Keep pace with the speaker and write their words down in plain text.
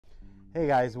Hey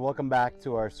guys, welcome back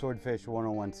to our Swordfish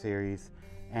 101 series.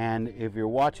 And if you're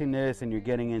watching this and you're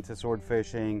getting into sword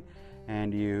fishing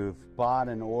and you've bought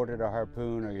and ordered a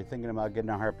harpoon, or you're thinking about getting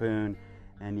a harpoon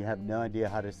and you have no idea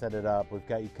how to set it up, we've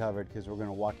got you covered because we're going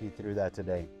to walk you through that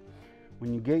today.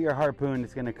 When you get your harpoon,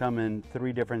 it's going to come in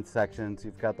three different sections.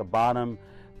 You've got the bottom,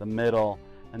 the middle,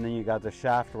 and then you got the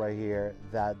shaft right here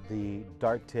that the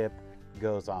dart tip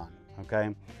goes on.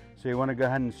 Okay, so you want to go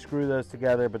ahead and screw those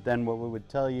together, but then what we would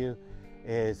tell you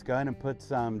is go ahead and put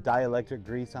some dielectric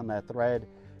grease on that thread.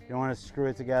 You don't want to screw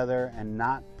it together and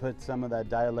not put some of that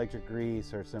dielectric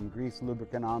grease or some grease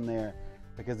lubricant on there,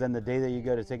 because then the day that you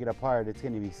go to take it apart, it's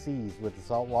going to be seized with the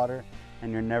salt water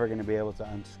and you're never going to be able to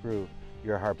unscrew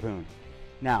your harpoon.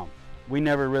 Now, we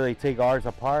never really take ours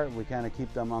apart. We kind of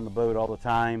keep them on the boat all the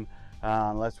time,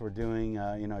 unless we're doing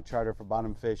a charter for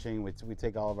bottom fishing. We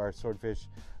take all of our swordfish,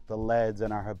 the leads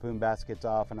and our harpoon baskets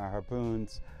off and our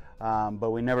harpoons. But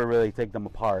we never really take them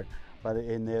apart. But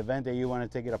in the event that you want to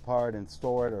take it apart and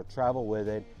store it or travel with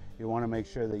it, you want to make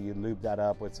sure that you lube that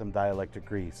up with some dielectric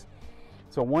grease.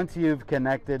 So once you've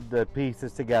connected the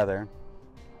pieces together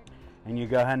and you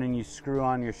go ahead and you screw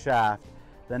on your shaft,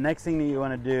 the next thing that you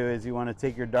want to do is you want to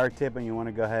take your dart tip and you want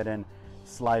to go ahead and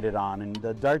slide it on. And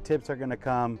the dart tips are going to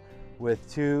come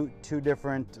with two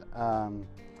different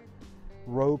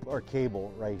rope or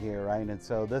cable right here, right? And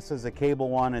so this is a cable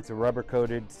one. It's a rubber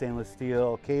coated stainless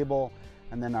steel cable,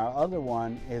 and then our other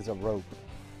one is a rope.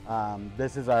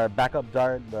 This is our backup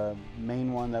dart. The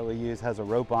main one that we use has a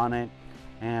rope on it,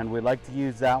 and we like to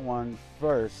use that one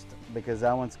first because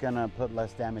that one's gonna put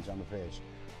less damage on the fish.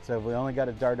 So if we only got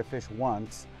to dart a fish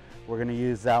once, we're gonna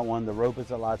use that one. The rope is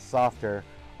a lot softer.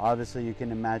 Obviously you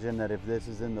can imagine that if this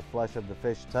is in the flesh of the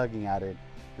fish tugging at it,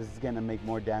 this is gonna make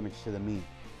more damage to the meat.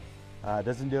 It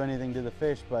doesn't do anything to the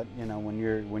fish, but you know, when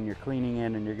you're cleaning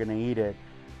it and you're going to eat it,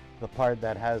 the part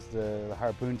that has the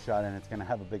harpoon shot in it's going to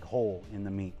have a big hole in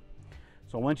the meat.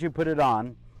 So once you put it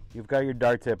on, you've got your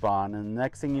dart tip on, and the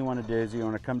next thing you want to do is you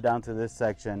want to come down to this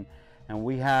section, and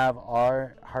we have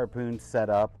our harpoon set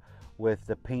up with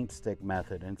the paint stick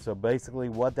method. And so basically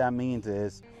what that means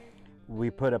is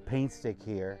we put a paint stick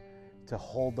here to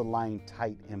hold the line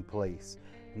tight in place.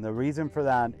 And the reason for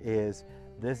that is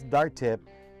this dart tip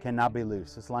cannot be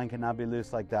loose. This line cannot be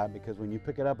loose like that, because when you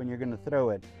pick it up and you're going to throw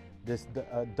it, this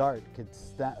dart could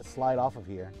slide off of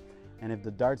here. And if the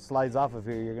dart slides off of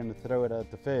here, you're going to throw it at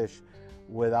the fish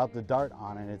without the dart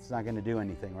on it. It's not going to do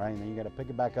anything, right? And then you got to pick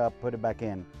it back up, put it back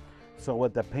in. So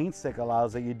what the paint stick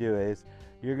allows that you do is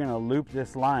you're going to loop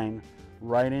this line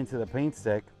right into the paint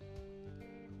stick,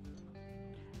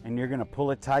 and you're going to pull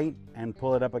it tight and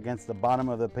pull it up against the bottom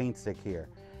of the paint stick here.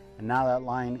 And now that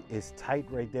line is tight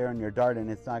right there on your dart, and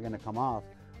it's not going to come off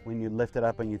when you lift it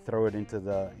up and you throw it into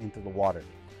the water.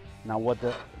 Now what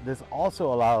this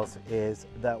also allows is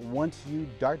that once you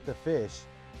dart the fish,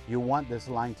 you want this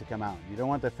line to come out. You don't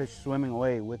want the fish swimming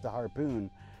away with the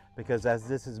harpoon, because as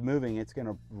this is moving, it's going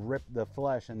to rip the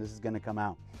flesh and this is going to come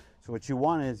out. So what you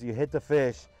want is you hit the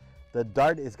fish, the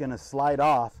dart is going to slide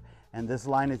off, and this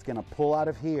line is going to pull out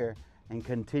of here and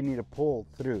continue to pull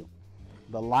through.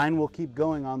 The line will keep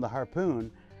going on the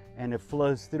harpoon, and it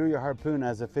flows through your harpoon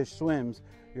as the fish swims.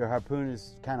 Your harpoon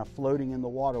is kind of floating in the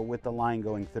water with the line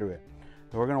going through it.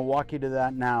 So we're going to walk you to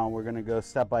that now. We're going to go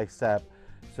step by step.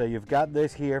 So you've got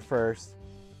this here first.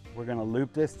 We're going to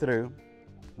loop this through.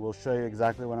 We'll show you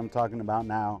exactly what I'm talking about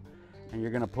now. And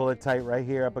you're going to pull it tight right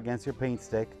here up against your paint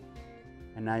stick.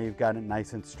 And now you've got it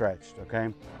nice and stretched,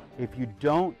 okay? If you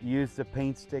don't use the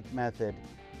paint stick method,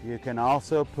 you can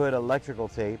also put electrical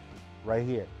tape right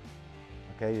here.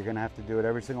 Okay, you're gonna have to do it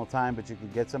every single time, but you can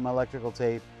get some electrical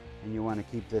tape, and you want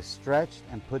to keep this stretched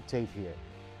and put tape here.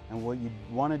 And what you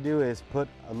want to do is put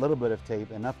a little bit of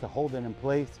tape, enough to hold it in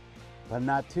place, but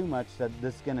not too much that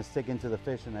this is gonna stick into the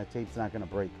fish and that tape's not gonna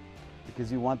break,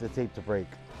 because you want the tape to break.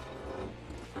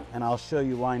 And I'll show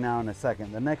you why now in a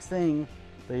second. The next thing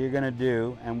that you're gonna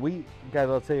do, and guys,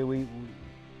 I'll tell you, we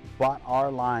bought our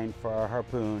line for our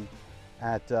harpoon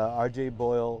at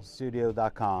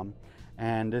rjboylestudio.com,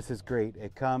 and this is great.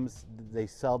 It comes, they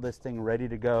sell this thing ready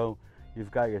to go. You've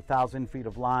got your 1,000 feet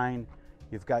of line,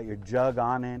 you've got your jug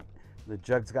on it, the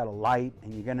jug's got a light,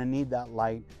 and you're gonna need that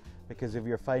light, because if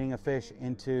you're fighting a fish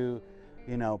into,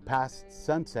 past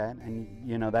sunset, and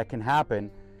that can happen,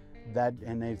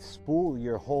 and they spool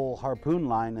your whole harpoon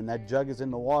line and that jug is in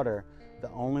the water,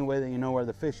 the only way that you know where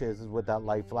the fish is with that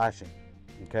light flashing,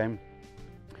 okay?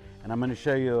 And I'm going to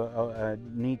show you a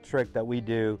neat trick that we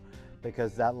do,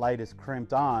 because that light is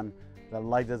crimped on. That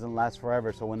light doesn't last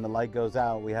forever, so when the light goes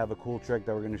out, we have a cool trick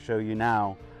that we're going to show you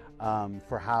now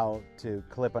for how to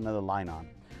clip another line on.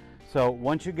 So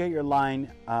once you get your line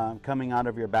coming out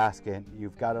of your basket,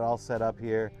 you've got it all set up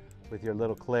here with your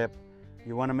little clip.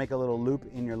 You want to make a little loop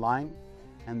in your line,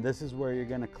 and this is where you're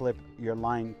going to clip your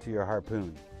line to your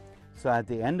harpoon. So at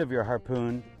the end of your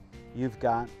harpoon, you've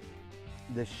got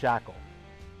this shackle,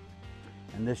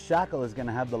 and this shackle is going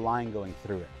to have the line going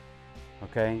through it.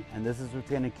 Okay, and this is what's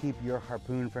going to keep your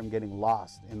harpoon from getting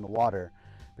lost in the water,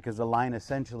 because the line,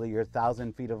 essentially your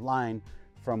 1,000 feet of line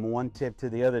from one tip to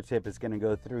the other tip, is going to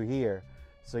go through here,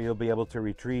 so you'll be able to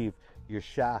retrieve your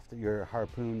shaft, your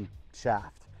harpoon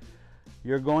shaft.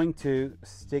 You're going to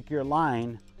stick your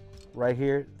line right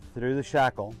here through the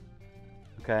shackle,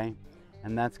 okay,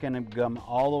 and that's going to come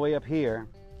all the way up here,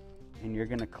 and you're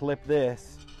going to clip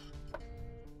this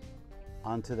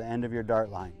onto the end of your dart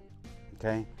line,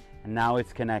 okay, and now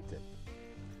it's connected.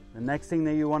 The next thing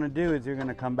that you want to do is you're going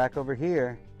to come back over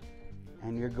here,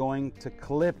 and you're going to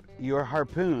clip your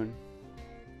harpoon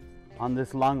on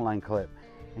this long line clip.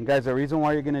 And guys, the reason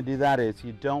why you're going to do that is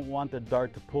you don't want the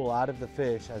dart to pull out of the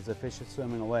fish as the fish is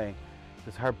swimming away.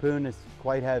 This harpoon is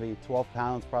quite heavy, 12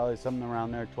 pounds, probably something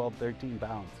around there, 12, 13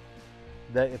 pounds.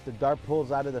 That if the dart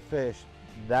pulls out of the fish,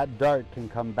 that dart can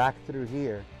come back through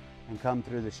here and come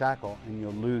through the shackle, and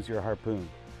you'll lose your harpoon.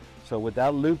 So with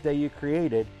that loop that you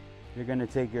created, you're going to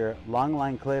take your long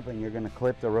line clip and you're going to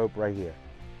clip the rope right here.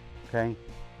 Okay,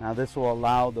 now this will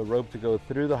allow the rope to go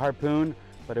through the harpoon,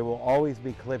 but it will always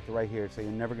be clipped right here, so you're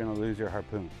never going to lose your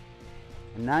harpoon.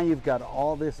 And now you've got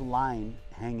all this line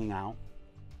hanging out,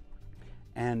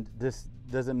 and this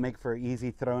doesn't make for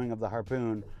easy throwing of the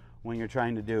harpoon when you're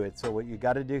trying to do it. So what you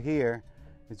got to do here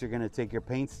is you're going to take your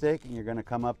paint stick and you're going to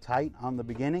come up tight on the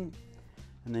beginning,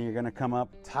 and then you're going to come up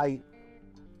tight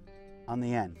on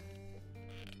the end.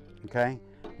 Okay,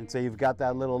 and so you've got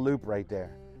that little loop right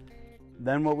there.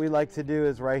 Then what we like to do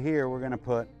is right here, we're going to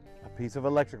put a piece of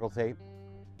electrical tape,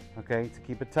 okay, to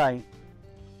keep it tight.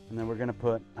 And then we're going to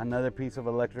put another piece of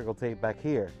electrical tape back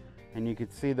here. And you can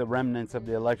see the remnants of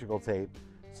the electrical tape.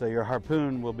 So your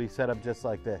harpoon will be set up just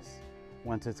like this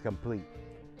once it's complete.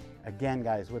 Again,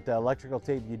 guys, with the electrical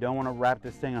tape, you don't want to wrap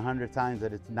this thing 100 times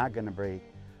that it's not going to break.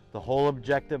 The whole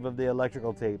objective of the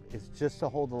electrical tape is just to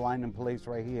hold the line in place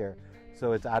right here,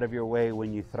 so it's out of your way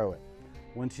when you throw it.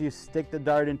 Once you stick the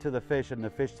dart into the fish and the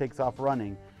fish takes off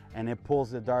running and it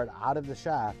pulls the dart out of the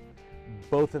shaft,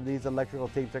 both of these electrical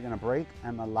tapes are going to break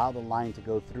and allow the line to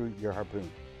go through your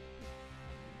harpoon.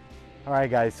 All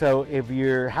right, guys, so if you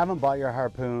haven't bought your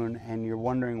harpoon and you're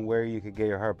wondering where you could get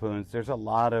your harpoons, there's a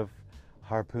lot of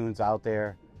harpoons out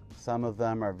there. Some of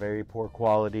them are very poor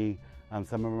quality,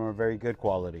 some of them are very good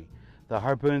quality. The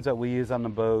harpoons that we use on the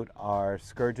boat are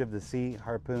Skurge of the Sea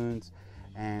harpoons,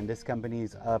 and this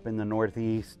company's up in the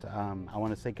Northeast. I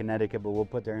want to say Connecticut, but we'll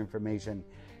put their information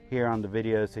here on the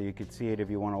video so you can see it if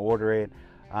you want to order it.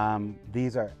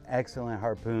 These are excellent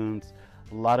harpoons.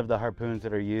 A lot of the harpoons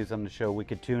that are used on the show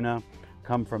Wicked Tuna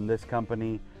come from this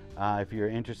company. If you're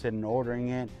interested in ordering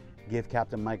it, give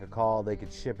Captain Mike a call. They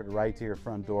could ship it right to your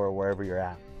front door wherever you're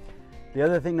at. The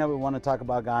other thing that we want to talk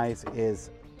about, guys,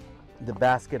 is the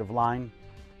basket of line.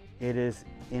 It is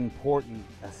important,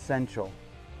 essential,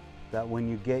 that when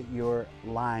you get your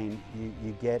line,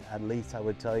 you get at least, I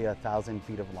would tell you, 1,000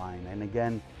 feet of line. And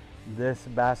again, this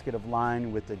basket of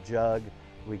line with the jug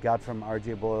we got from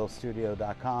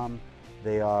rjboylestudio.com.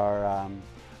 They are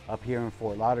up here in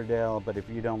Fort Lauderdale, but if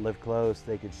you don't live close,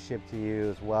 they could ship to you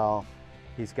as well.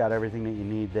 He's got everything that you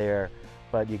need there,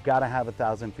 but you gotta have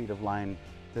 1,000 feet of line.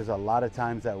 There's a lot of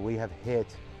times that we have hit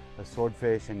a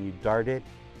swordfish and you dart it,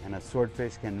 and a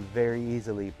swordfish can very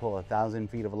easily pull 1,000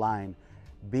 feet of line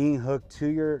being hooked to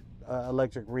your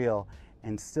electric reel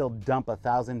and still dump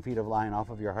 1,000 feet of line off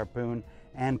of your harpoon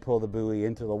and pull the buoy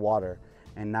into the water.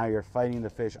 And now you're fighting the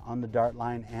fish on the dart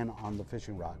line and on the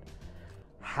fishing rod.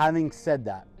 Having said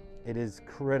that, it is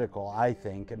critical, I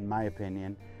think, in my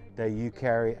opinion, that you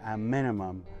carry a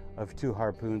minimum of 2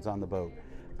 harpoons on the boat.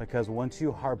 Because once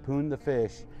you harpoon the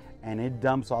fish and it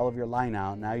dumps all of your line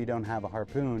out, now you don't have a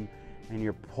harpoon, and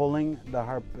you're pulling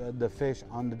the fish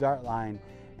on the dart line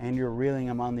and you're reeling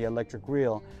them on the electric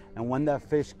reel. And when that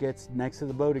fish gets next to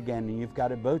the boat again and you've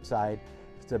got it boat side,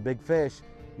 if it's a big fish,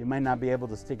 you might not be able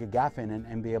to stick a gaff in it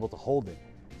and be able to hold it.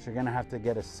 So you're gonna have to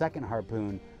get a second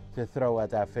harpoon to throw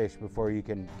at that fish before you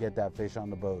can get that fish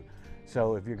on the boat.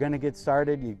 So if you're gonna get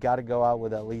started, you've gotta go out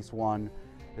with at least one.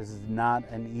 This is not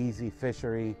an easy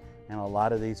fishery, and a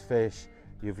lot of these fish,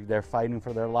 they're fighting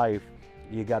for their life.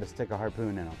 You gotta stick a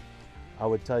harpoon in them. I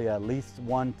would tell you at least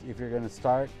one if you're gonna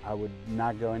start. I would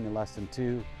not go any less than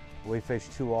 2. We fish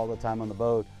 2 all the time on the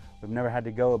boat. We've never had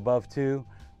to go above 2,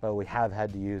 but we have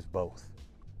had to use both.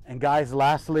 And guys,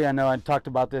 lastly, I know I talked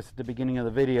about this at the beginning of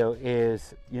the video,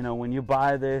 is, you know, when you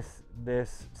buy this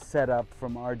setup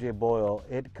from RJ Boyle,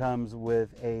 it comes with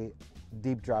a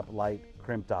deep drop light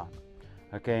crimped on.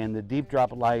 Okay, and the deep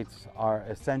drop lights are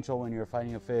essential when you're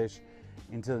fighting a fish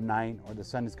into the night or the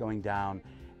sun is going down,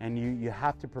 and you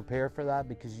have to prepare for that,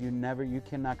 because you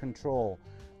cannot control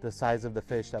the size of the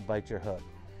fish that bite your hook.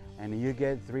 And you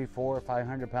get 300, 400,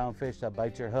 500 pound fish that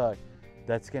bite your hook,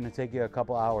 that's going to take you a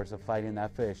couple hours of fighting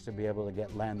that fish to be able to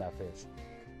land that fish.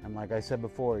 And like I said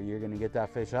before, you're going to get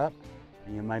that fish up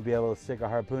and you might be able to stick a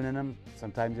harpoon in them.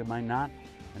 Sometimes you might not,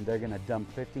 and they're going to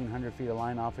dump 1,500 feet of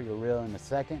line off of your reel in a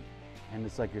second, and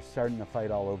it's like you're starting to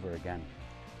fight all over again.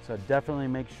 So definitely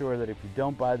make sure that if you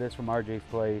don't buy this from RJ's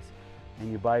place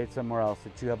and you buy it somewhere else,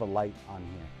 that you have a light on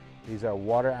here. These are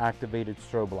water activated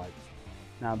strobe lights.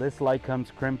 Now this light comes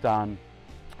crimped on,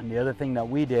 and the other thing that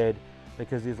we did,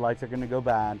 because these lights are going to go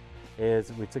bad,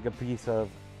 is we took a piece of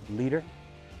leader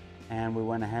and we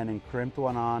went ahead and crimped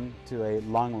one on to a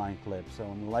long line clip. So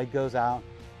when the light goes out,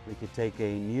 we could take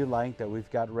a new light that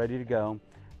we've got ready to go,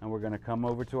 and we're going to come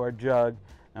over to our jug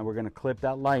and we're going to clip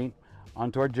that light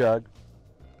onto our jug,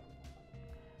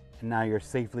 and now you're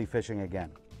safely fishing again.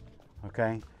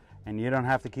 Okay, and you don't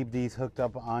have to keep these hooked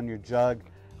up on your jug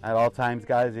at all times,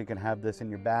 guys. You can have this in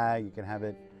your bag, you can have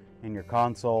it in your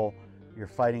console. You're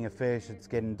fighting a fish, it's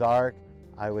getting dark.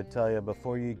 I would tell you,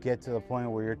 before you get to the point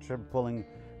where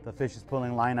the fish is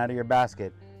pulling line out of your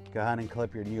basket, go ahead and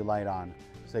clip your new light on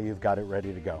so you've got it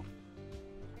ready to go.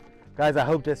 Guys, I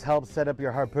hope this helps set up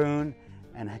your harpoon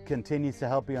and continues to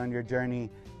help you on your journey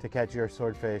to catch your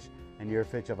swordfish and your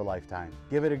fish of a lifetime.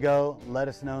 Give it a go. Let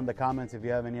us know in the comments if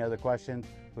you have any other questions.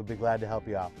 We'll be glad to help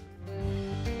you out.